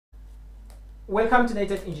Welcome to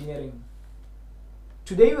Native Engineering.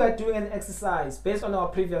 Today we are doing an exercise based on our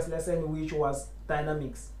previous lesson, which was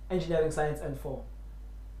Dynamics, Engineering Science and 4.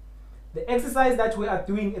 The exercise that we are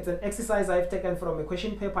doing, it's an exercise I've taken from a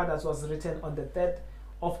question paper that was written on the 3rd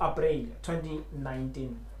of April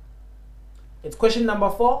 2019. It's question number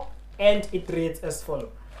 4 and it reads as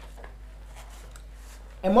follows.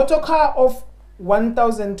 A motor car of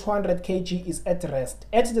 1,200 kg is at rest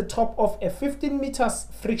at the top of a 15 meters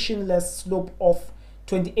frictionless slope of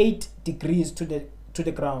 28 degrees to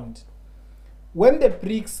the ground. When the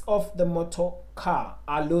brakes of the motor car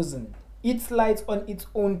are loosened, it slides on its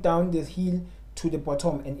own down the hill to the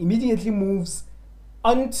bottom and immediately moves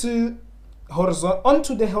onto the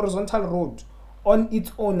horizontal road on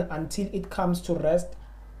its own until it comes to rest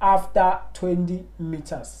after 20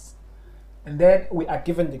 meters. And then we are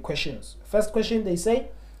given the questions. First question, they say,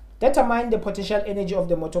 determine the potential energy of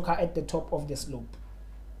the motor car at the top of the slope.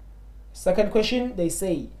 Second question, they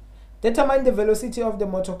say, determine the velocity of the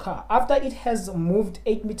motor car after it has moved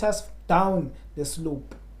 8 meters down the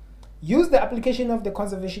slope. Use the application of the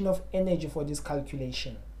conservation of energy for this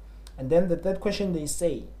calculation. And then the third question, they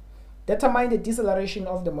say, determine the deceleration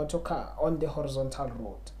of the motor car on the horizontal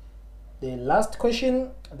road. The last question,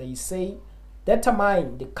 they say,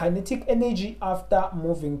 determine the kinetic energy after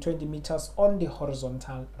moving 20 meters on the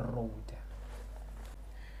horizontal road.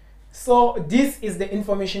 So this is the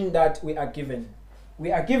information that we are given.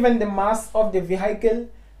 We are given the mass of the vehicle.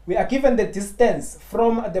 We are given the distance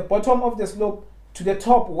from the bottom of the slope to the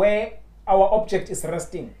top where our object is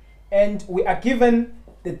resting. And we are given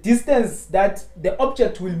the distance that the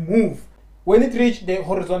object will move when it reaches the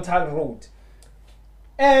horizontal road.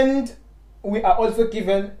 And we are also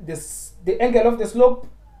given the angle of the slope,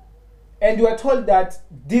 and we are told that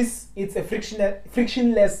this is a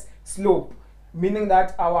frictionless slope, meaning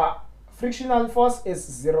that our frictional force is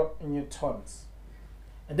 0 newtons.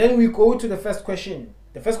 And then we go to the first question.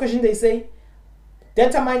 The first question, they say,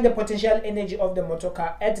 determine the potential energy of the motor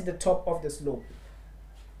car at the top of the slope.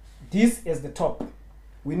 This is the top.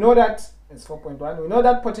 We know that it's 4.1. We know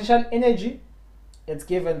that potential energy is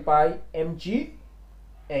given by mgh.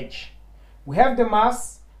 We have the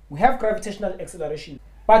mass, we have gravitational acceleration,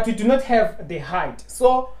 but we do not have the height.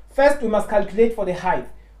 So first we must calculate for the height.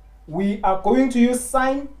 We are going to use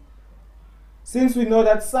sine, since we know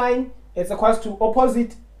that sine is equals to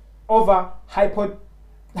opposite over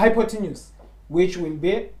hypotenuse, which will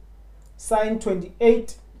be sine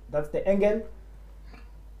 28, that's the angle.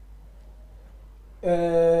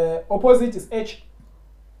 Opposite is h,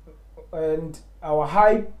 and our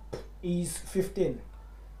height is 15.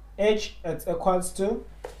 H is equals to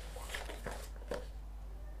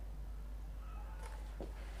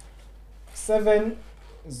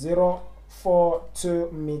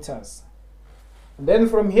 7,042 meters. And then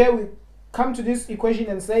from here we come to this equation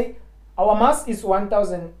and say our mass is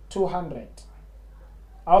 1,200.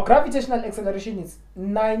 Our gravitational acceleration is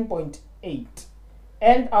 9.8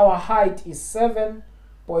 and our height is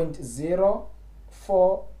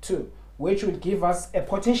 7.042, which will give us a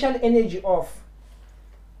potential energy of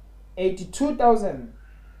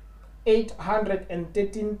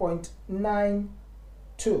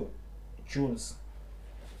 82,813.92 joules.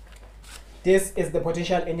 This is the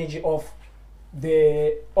potential energy of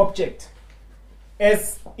the object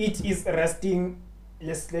as it is resting.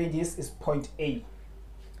 Let's say this is point A.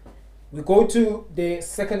 We go to the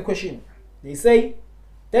second question. They say,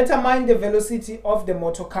 determine the velocity of the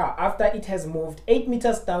motor car after it has moved 8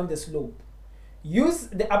 meters down the slope. Use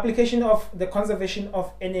the application of the conservation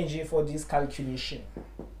of energy for this calculation.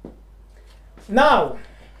 Now,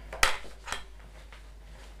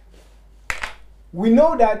 we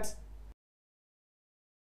know that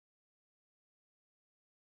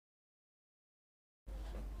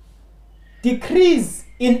decrease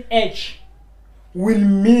in h will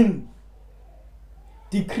mean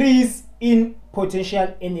decrease in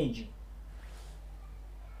potential energy.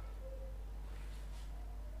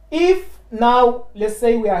 If now, let's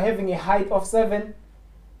say we are having a height of 7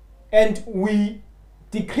 and we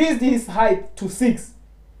decrease this height to 6,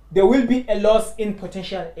 there will be a loss in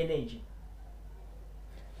potential energy.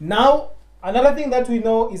 Now, another thing that we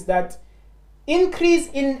know is that increase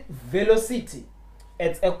in velocity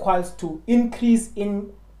is equals to increase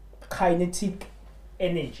in kinetic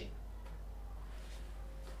energy.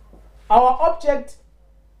 Our object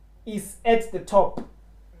is at the top.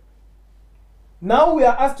 Now we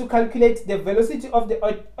are asked to calculate the velocity of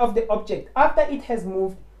the object after it has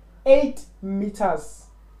moved 8 meters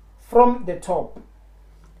from the top.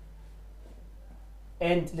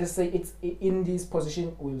 And let's say it's in this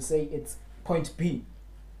position, we'll say it's point B.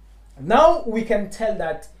 Now we can tell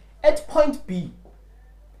that At point B,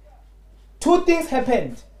 two things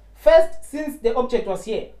happened. First, since the object was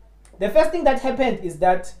here, the first thing that happened is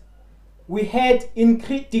that we had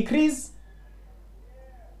decrease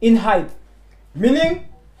in height, meaning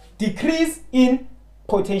decrease in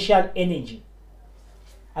potential energy.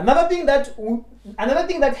 Another thing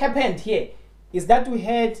that happened here is that we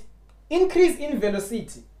had increase in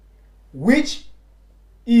velocity, which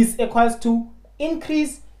is equals to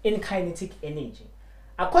increase in kinetic energy.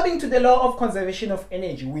 According to the law of conservation of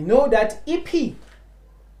energy, we know that EP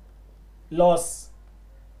loss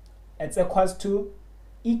is equals to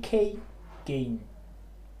EK gain.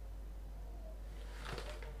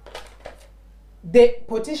 The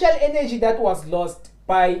potential energy that was lost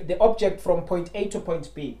by the object from point A to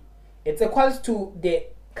point B, it's equals to the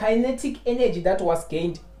kinetic energy that was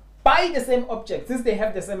gained by the same object, since they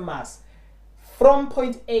have the same mass, from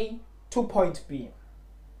point A to point B.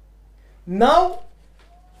 Now,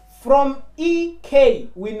 from EK,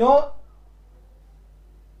 we know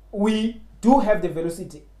we do have the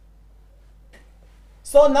velocity.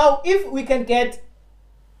 So now, if we can get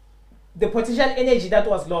the potential energy that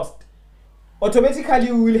was lost,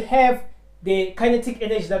 automatically we will have the kinetic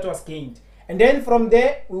energy that was gained. And then from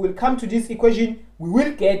there, we will come to this equation. We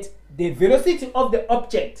will get the velocity of the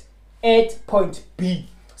object at point B.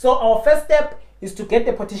 So our first step is to get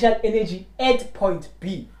the potential energy at point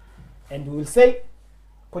B. And we will say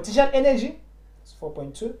potential energy is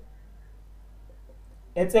 4.2.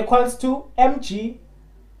 It's equals to mg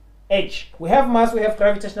h. We have mass, we have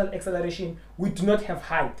gravitational acceleration. We do not have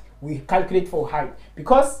height. We calculate for height,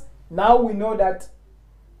 because now we know that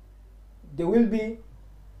there will be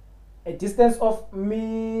a distance of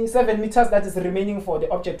 7 meters that is remaining for the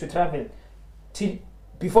object to travel till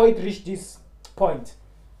before it reaches this point.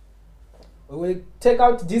 We will take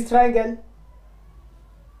out this triangle.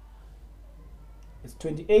 It's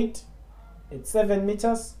 28, it's 7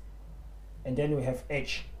 meters, and then we have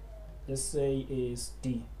h. Let's say is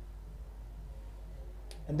d.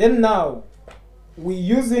 And then now we're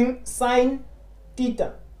using sine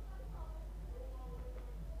theta.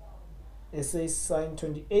 It says sine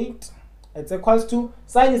 28. It's equals to,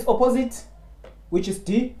 sine is opposite, which is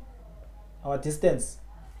d, our distance,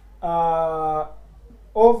 over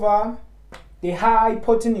the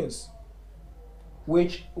hypotenuse,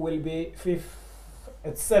 which will be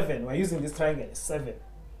it's 7. We're using this triangle, it's 7.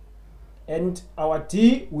 And our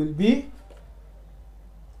d will be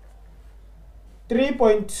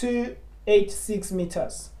 3.286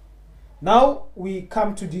 meters. Now we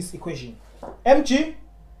come to this equation. mg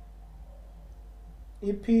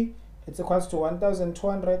EP, it's equals to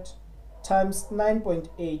 1,200 times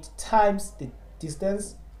 9.8 times the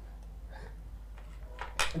distance,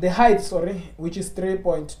 the height, sorry, which is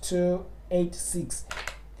 3.286.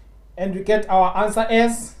 And we get our answer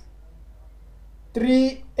as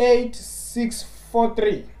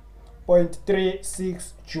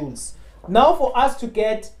 38643.36 joules. Now for us to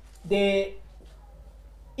get the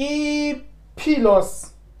EP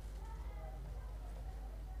loss,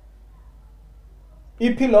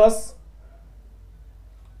 we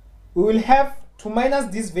will have to minus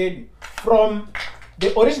this value from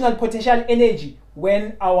the original potential energy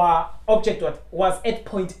when our object was at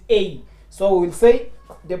point A. So we will say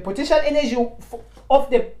the potential energy of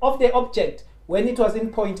the object when it was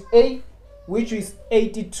in point A, which is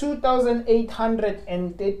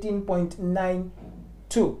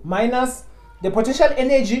 82,813.92, minus the potential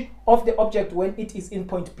energy of the object when it is in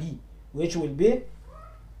point B, which will be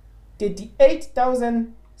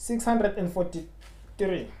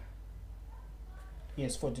 38,643.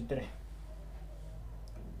 Yes,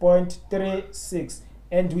 43.36.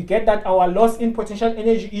 And we get that our loss in potential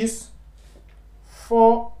energy is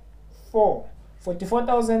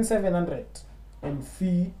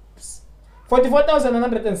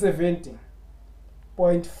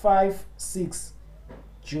 44,970.56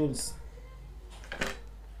 joules.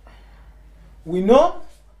 We know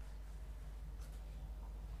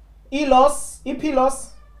EP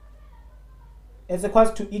loss is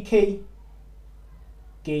equals to EK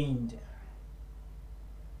gained.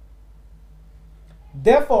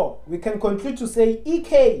 Therefore, we can conclude to say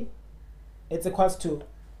EK is equals to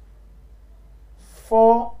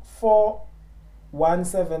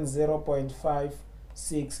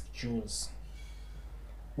 44170.56 joules.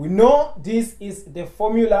 We know this is the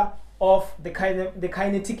formula of the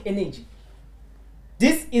kinetic energy.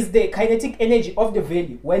 This is the kinetic energy of the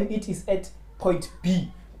value when it is at point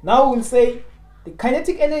B. Now we'll say the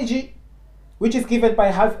kinetic energy, which is given by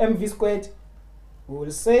half mv squared, we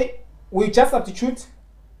will say, we just substitute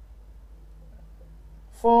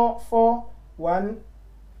 441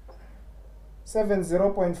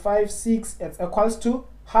 70.56, it's equals to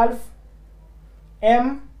half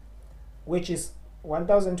m, which is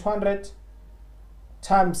 1200,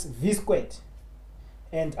 times v squared,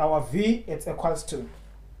 and our v, it's equals to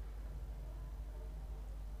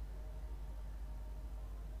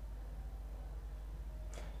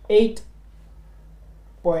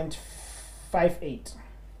 8.58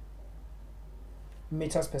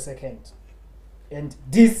 meters per second. And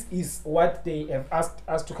this is what they have asked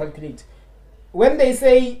us to calculate. When they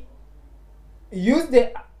say use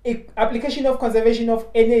the application of conservation of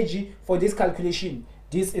energy for this calculation,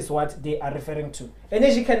 this is what they are referring to.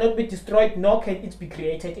 Energy cannot be destroyed, nor can it be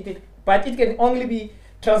created, but it can only be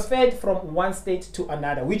transferred from one state to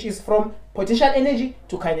another, which is from potential energy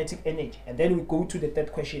to kinetic energy. And then we go to the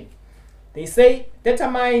third question. They say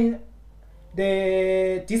determine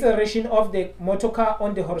the deceleration of the motor car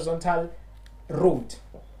on the horizontal road.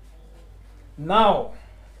 Now,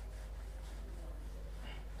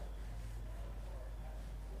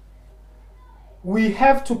 we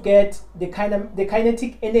have to get the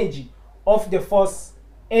kinetic energy of the force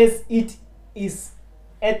as it is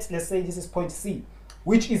at, let's say this is point C,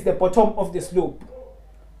 which is the bottom of the slope.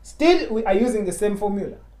 Still, we are using the same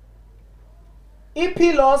formula. EP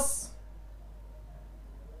loss,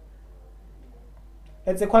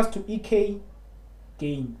 it's equals to EK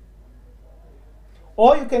gain.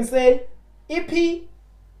 Or you can say EP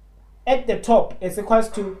at the top is equals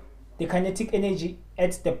to the kinetic energy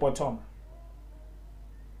at the bottom.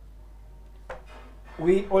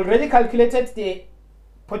 We already calculated the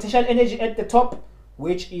potential energy at the top,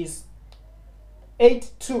 which is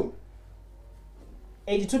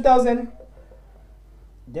 82,000.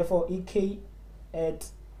 Therefore, EK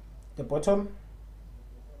at the bottom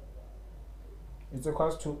is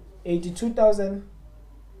equals to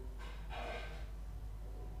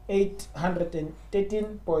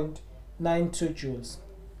 82,813.92 joules.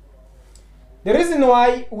 The reason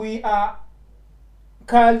why we are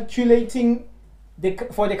calculating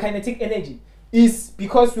for the kinetic energy is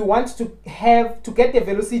because we want to get the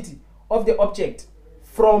velocity of the object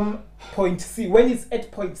from point C when it's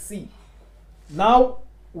at point C. Now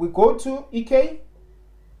we go to EK,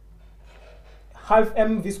 half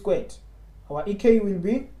mv squared. Our EK will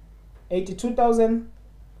be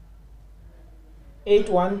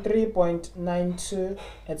 82,813.92.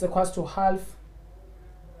 It's equals to half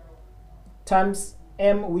times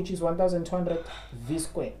m, which is 1200 v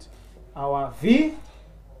squared. Our v,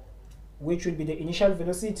 which will be the initial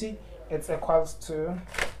velocity, it's equals to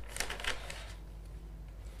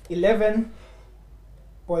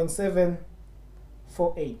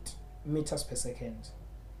 11.748 meters per second.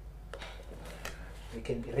 We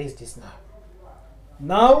can erase this now.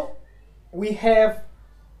 Now we have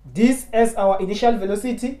this as our initial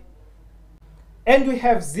velocity, and we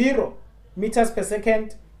have 0 meters per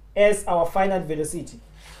second as our final velocity.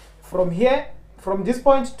 From here, from this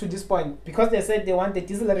point to this point, because they said they want the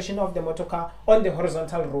deceleration of the motor car on the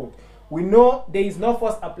horizontal road, we know there is no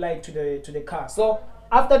force applied to the car. So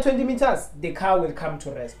after 20 meters, the car will come to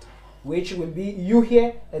rest, which will be u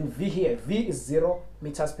here and v here. V is 0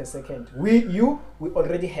 meters per second. U we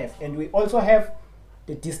already have, and we also have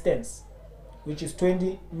the distance, which is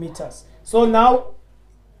 20 meters. So now,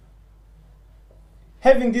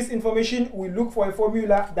 having this information, we look for a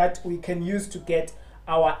formula that we can use to get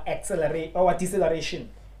our deceleration.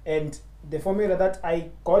 And the formula that I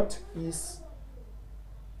got is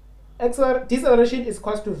deceleration is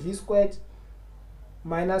equals to v squared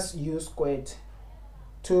minus u squared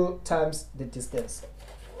 2 times the distance.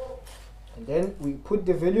 And then we put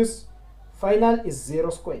the values. Final is 0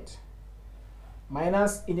 squared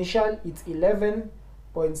minus initial, it's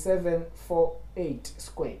 11.748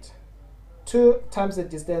 squared, 2 times the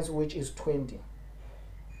distance, which is 20.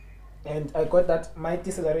 And I got that my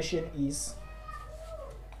deceleration is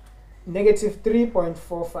negative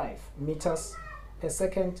 3.45 meters per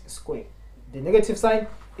second square. The negative sign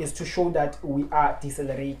is to show that we are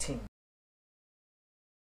decelerating.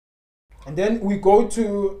 And then we go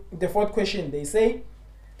to the fourth question. They say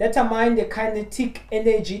determine the kinetic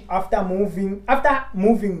energy after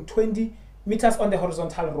moving 20 meters on the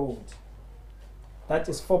horizontal road. That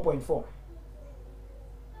is 4.4.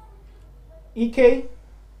 EK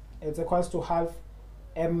is equals to half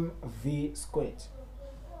mv squared.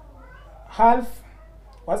 Half,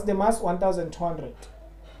 what's the mass? 1200.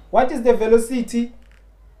 What is the velocity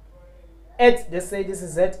at, let's say this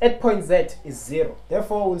is z, at point z is 0.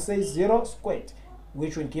 Therefore we'll say 0 squared,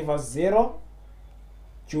 which will give us 0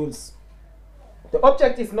 joules. The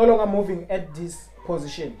object is no longer moving at this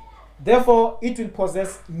position. Therefore, it will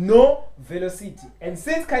possess no velocity. And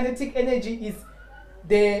since kinetic energy is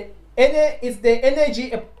the is the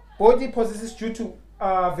energy a body possesses due to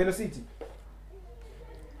velocity,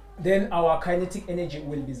 then our kinetic energy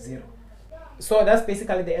will be 0. So that's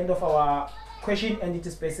basically the end of our question, and it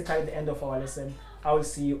is basically the end of our lesson. I will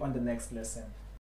see you on the next lesson.